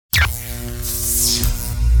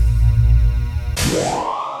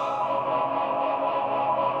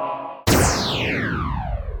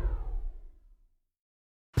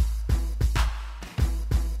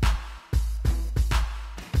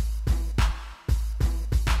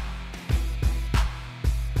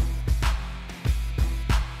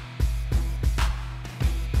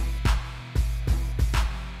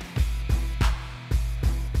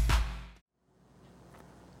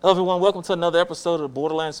Hello, everyone. Welcome to another episode of the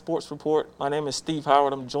Borderland Sports Report. My name is Steve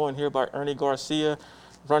Howard. I'm joined here by Ernie Garcia,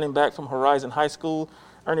 running back from Horizon High School.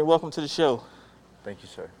 Ernie, welcome to the show. Thank you,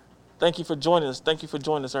 sir. Thank you for joining us. Thank you for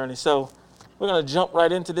joining us, Ernie. So we're going to jump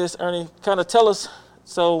right into this. Ernie, kind of tell us,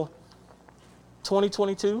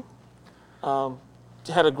 2022, you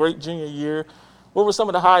had a great junior year. What were some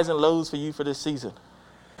of the highs and lows for you for this season?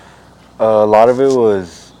 A lot of it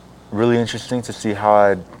was really interesting to see how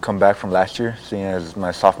I'd come back from last year, seeing as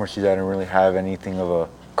my sophomore season I didn't really have anything of a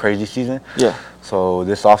crazy season. Yeah. So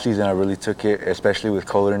this offseason I really took it, especially with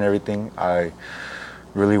COVID and everything. I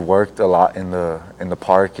really worked a lot in the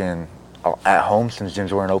park and at home since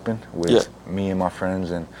gyms weren't open with me and my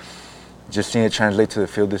friends, and just seeing it translate to the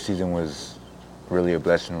field this season was really a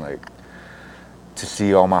blessing, like to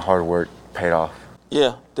see all my hard work paid off.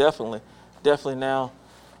 Yeah, definitely. Definitely now.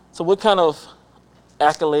 So what kind of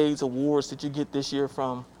accolades, awards did you get this year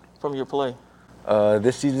from your play?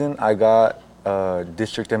 This season I got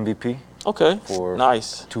district MVP. Okay. For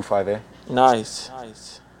nice. 2-5A. Nice.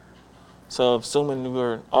 So assuming you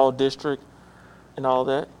were all district and all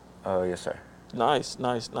that? Yes, sir. Nice.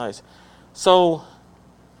 So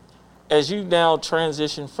as you now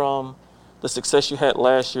transition from the success you had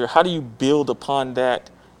last year, how do you build upon that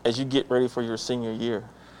as you get ready for your senior year?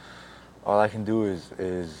 All I can do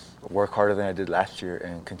is work harder than I did last year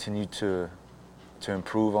and continue to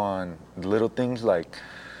improve on the little things. Like,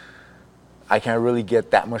 I can't really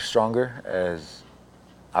get that much stronger as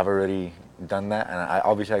I've already done that, and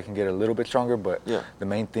obviously I can get a little bit stronger, but the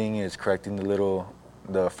main thing is correcting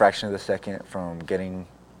the fraction of the second from getting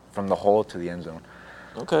from the hole to the end zone.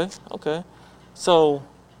 Okay. So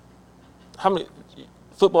how many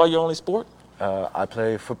football your only sport? I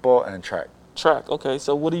play football and track. Track, okay.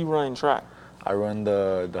 So what do you run in track? I run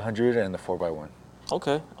the 100 and the 4x1.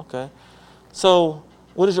 Okay. So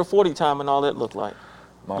what does your 40 time and all that look like?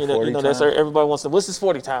 My 40 time? That's everybody wants to. What's his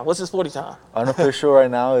 40 time? Unofficial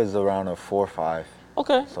right now is around a 4.5.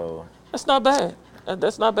 Okay. So that's not bad.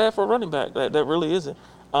 That's not bad for a running back. That really isn't.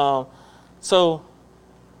 So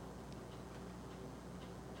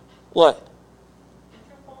what?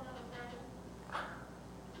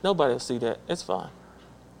 Nobody will see that. It's fine.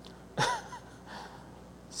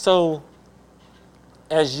 So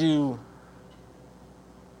he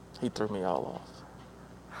threw me all off.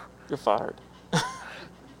 You're fired.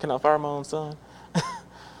 Can I fire my own son?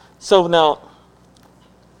 So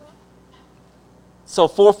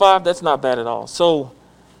 4.5, that's not bad at all. So,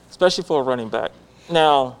 especially for a running back.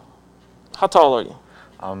 Now, how tall are you?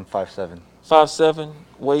 I'm 5'7". 5'7",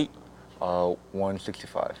 weight?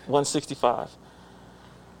 165. 165.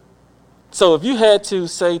 So if you had to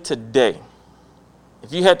say today,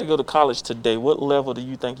 if you had to go to college today, what level do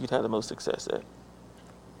you think you'd have the most success at?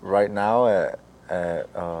 Right now at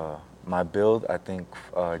my build, I think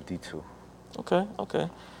D2. Okay.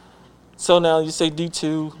 So now you say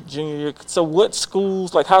D2, junior year. So what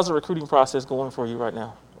schools, how's the recruiting process going for you right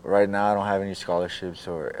now? Right now I don't have any scholarships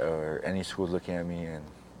or any schools looking at me, and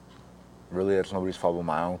really that's nobody's fault but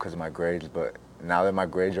my own because of my grades. But now that my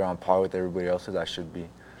grades are on par with everybody else's, I should be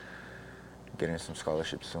getting some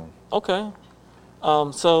scholarships soon. Okay.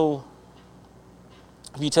 So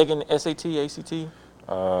have you taken SAT, ACT?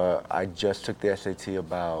 I just took the SAT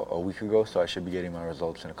about a week ago, so I should be getting my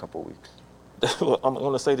results in a couple of weeks. Well, I'm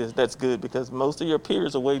going to say this, that's good, because most of your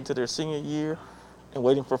peers are waiting to their senior year and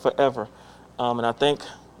waiting for forever. And I think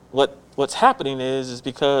what's happening is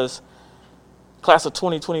because class of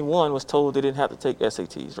 2021 was told they didn't have to take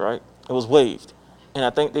SATs, right? It was waived. And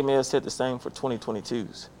I think they may have said the same for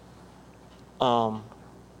 2022s.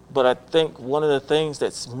 But I think one of the things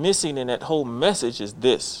that's missing in that whole message is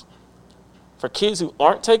this. For kids who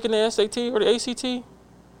aren't taking the SAT or the ACT,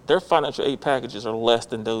 their financial aid packages are less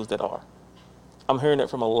than those that are. I'm hearing that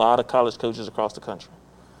from a lot of college coaches across the country,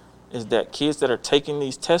 is that kids that are taking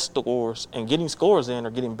these test scores and getting scores in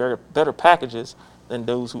are getting better packages than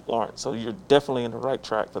those who aren't. So you're definitely in the right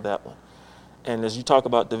track for that one. And as you talk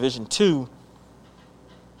about Division II, you're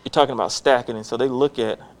talking about stacking, and so they look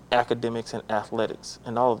at academics and athletics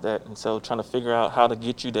and all of that, and so trying to figure out how to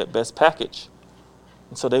get you that best package.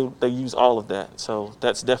 And so they use all of that. So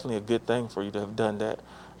that's definitely a good thing for you to have done that.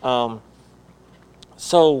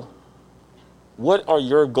 So what are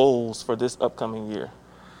your goals for this upcoming year?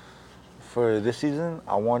 For this season,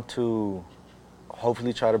 I want to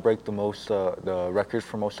hopefully try to break the record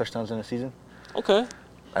for most touchdowns in a season. Okay.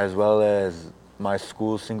 As well as my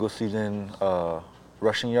school's single season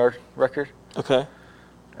rushing yard record. Okay.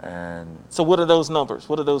 And so what are those numbers?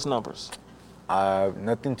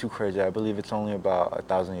 Nothing too crazy. I believe it's only about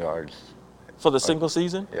 1,000 yards. For the single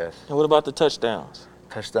season? Yes. And what about the touchdowns?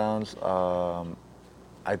 Touchdowns,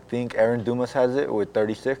 I think Aaron Dumas has it with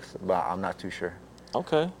 36, but I'm not too sure.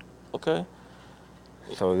 Okay. Okay.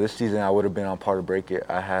 So this season I would have been on par to break it.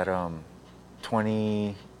 I had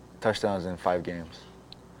 20 touchdowns in 5 games.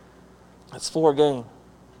 That's 4 games.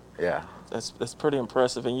 Yeah. That's pretty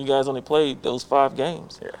impressive. And you guys only played those 5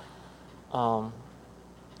 games. Yeah.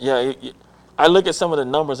 Yeah. I look at some of the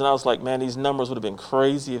numbers and I was like, man, these numbers would have been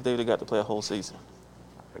crazy if they would have got to play a whole season.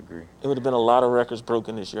 I agree. It would have been a lot of records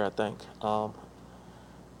broken this year, I think.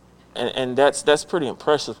 And that's pretty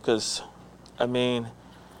impressive because, I mean,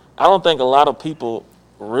 I don't think a lot of people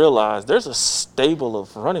realize there's a stable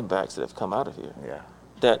of running backs that have come out of here Yeah.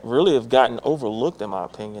 that really have gotten overlooked, in my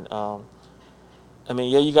opinion. I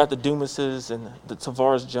mean, yeah, you got the Dumases and the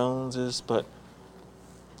Tavares Joneses, but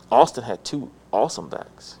Austin had 2 awesome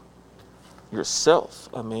backs. Yourself,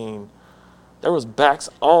 I mean, there was backs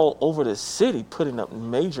all over the city putting up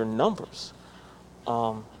major numbers.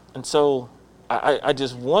 And so I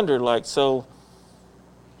just wonder, like, so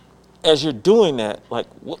as you're doing that, like,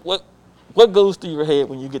 what goes through your head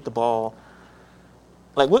when you get the ball?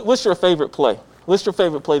 Like, what's your favorite play? What's your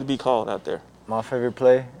favorite play to be called out there? My favorite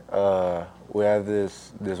play, we have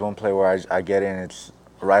this one play where I get in, it's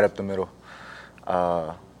right up the middle.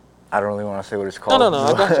 I don't really want to say what it's called. No,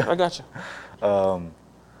 I got you.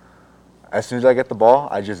 As soon as I get the ball,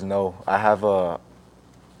 I just know. I have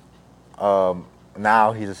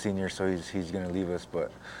now he's a senior, so he's gonna leave us.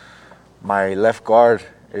 But my left guard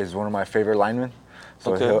is one of my favorite linemen,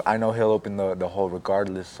 so Okay. I know he'll open the hole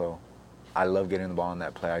regardless. So I love getting the ball on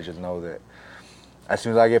that play. I just know that as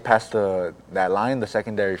soon as I get past that line, the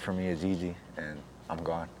secondary for me is easy, and I'm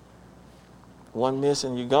gone. One miss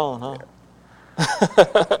and you're gone, huh?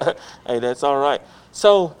 Hey, that's all right.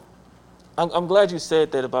 So I'm glad you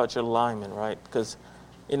said that about your lineman, right? Because,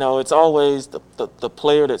 you know, it's always the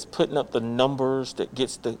player that's putting up the numbers that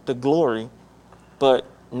gets the glory, but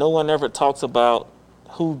no one ever talks about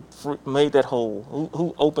who made that hole,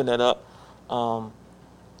 who opened that up.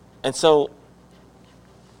 And so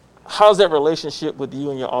how's that relationship with you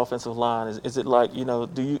and your offensive line? Is it like, you know,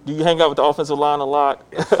 do you hang out with the offensive line a lot?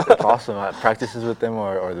 It's awesome. Practices with them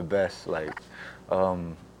are the best. Like,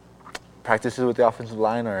 practices with the offensive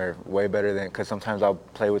line are way better than, because sometimes I'll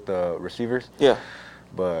play with the receivers. Yeah.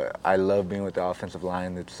 But I love being with the offensive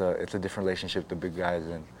line. It's a different relationship, the big guys,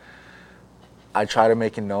 and I try to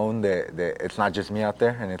make it known that it's not just me out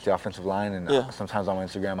there, and it's the offensive line. And Yeah. sometimes on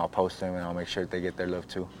Instagram I'll post them, and I'll make sure that they get their love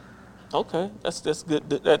too. Okay, that's good.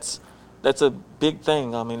 That's a big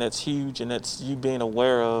thing. I mean, that's huge, and that's you being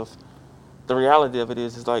aware of. The reality of it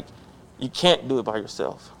is like you can't do it by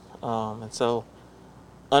yourself, and so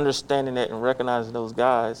understanding that and recognizing those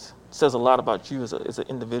guys says a lot about you as an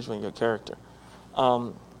individual and your character.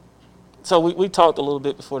 So we talked a little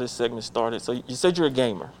bit before this segment started. So you said you're a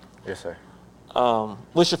gamer. Yes, sir.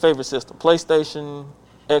 What's your favorite system? PlayStation,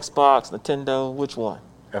 Xbox, Nintendo? Which one?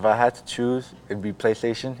 If I had to choose, it'd be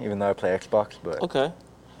PlayStation, even though I play Xbox. But Okay.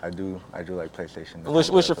 I do like PlayStation.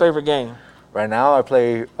 What's your favorite game? Right now, I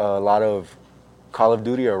play a lot of Call of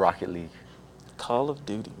Duty or Rocket League. Call of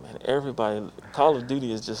Duty, man. Everybody, Call of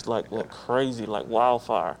Duty is just like went crazy, like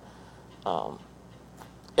wildfire.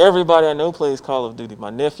 Everybody I know plays Call of Duty. My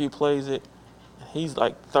nephew plays it. He's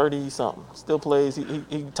like 30 something. Still plays.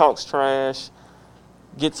 He talks trash.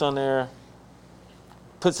 Gets on there.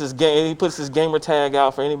 He puts his gamer tag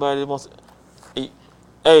out for anybody that wants.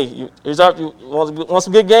 Here's up. You want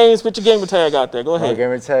some good games? Put your gamer tag out there. Go My ahead.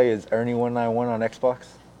 gamer tag is Ernie191 on Xbox.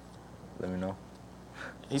 Let me know.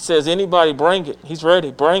 He says, anybody, bring it. He's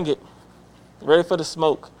ready. Bring it. Ready for the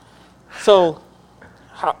smoke. So,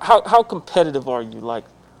 how competitive are you? Like,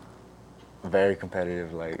 Very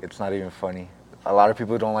competitive. Like, it's not even funny. A lot of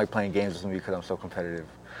people don't like playing games with me because I'm so competitive.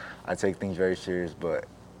 I take things very serious, but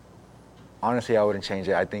honestly, I wouldn't change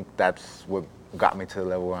it. I think that's what got me to the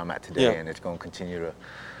level where I'm at today, Yeah. and it's going to continue to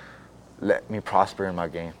let me prosper in my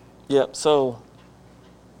game. yep. So,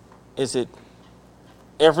 is it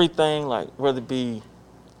everything? Like, whether it be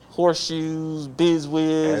horseshoes, biz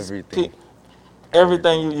whiz, Everything.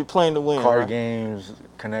 everything you're playing to win. Card right? games,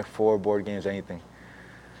 Connect 4, board games, anything.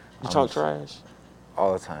 You talk trash.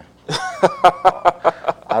 All the time.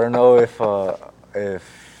 I don't know if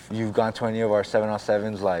you've gone to any of our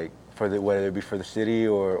 7-on-7s, like whether it be for the city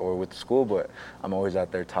or with the school, but I'm always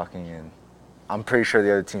out there talking, and I'm pretty sure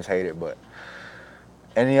the other teams hate it. But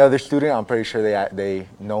any other student, I'm pretty sure they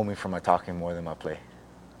know me for my talking more than my play.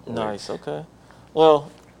 Nice. Okay.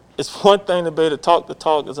 Well, it's one thing to be to talk the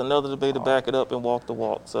talk. It's another to be to back it up and walk the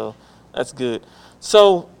walk. So that's good.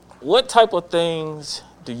 So, what type of things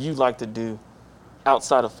do you like to do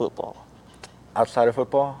outside of football? Outside of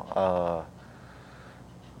football,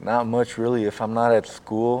 Not much really. If I'm not at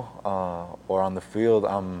school or on the field,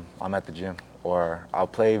 I'm at the gym, or I'll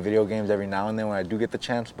play video games every now and then when I do get the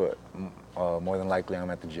chance. But more than likely, I'm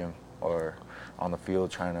at the gym or on the field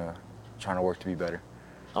trying to work to be better.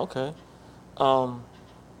 Okay.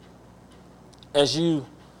 As you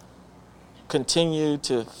continue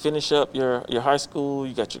to finish up your high school,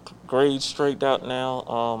 you got your grades straightened out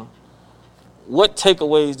now. What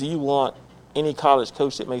takeaways do you want any college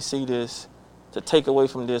coach that may see this to take away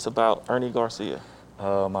from this about Ernie Garcia?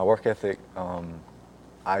 My work ethic.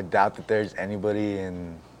 I doubt that there's anybody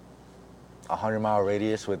in a 100-mile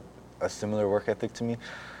radius with a similar work ethic to me.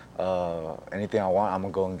 Anything I want, I'm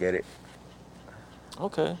gonna go and get it.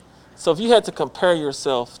 Okay. So if you had to compare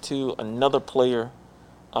yourself to another player,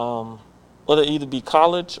 whether it either be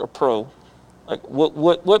college or pro, like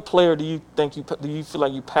what player do you think do you feel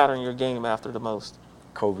like you pattern your game after the most?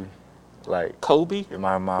 Kobe, like Kobe?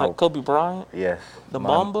 my Like Kobe Bryant? Yes. The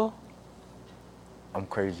Mamba? I'm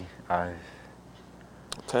crazy.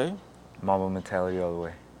 Okay. Mamba mentality all the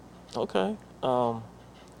way. Okay.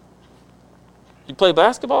 You play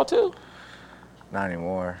basketball too? Not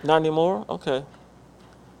anymore. Not anymore? Okay.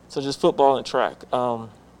 So just football and track. What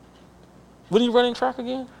are you running track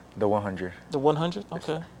again? The 100. The 100?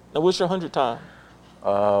 Okay. Now what's your 100 time?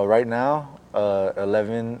 Right now,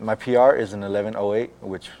 11. My PR is an 11:08,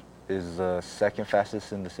 which is the second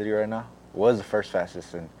fastest in the city right now. Was the first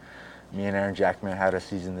fastest, and me and Aaron Jackman had a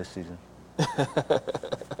season this season.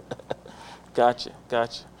 Gotcha.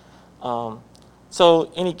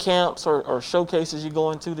 So any camps or showcases you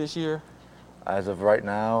going to this year? As of right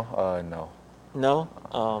now, no. No?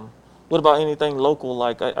 What about anything local?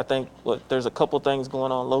 Like I think there's a couple things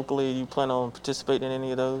going on locally. You plan on participating in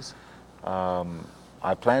any of those?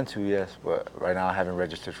 I plan to, yes, but right now I haven't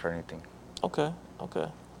registered for anything. Okay. All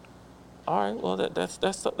right. Well,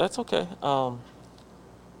 that's okay.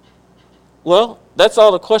 Well, that's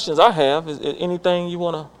all the questions I have. Is anything you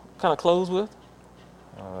want to kind of close with?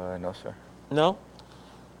 No, sir. No?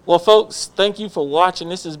 Well, folks, thank you for watching.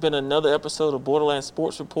 This has been another episode of Borderland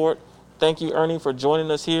Sports Report. Thank you, Ernie, for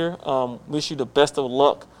joining us here. Wish you the best of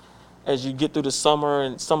luck as you get through the summer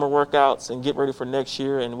and summer workouts and get ready for next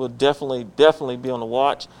year. And we'll definitely be on the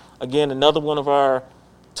watch. Again, another one of our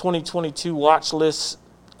 2022 watch list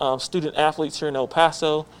student athletes here in El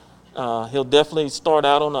Paso. He'll definitely start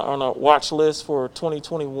out on our watch list for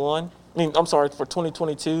 2021. For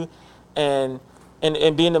 2022, and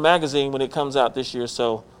be in the magazine when it comes out this year.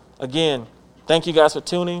 So again, thank you guys for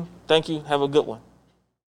tuning. Thank you. Have a good one.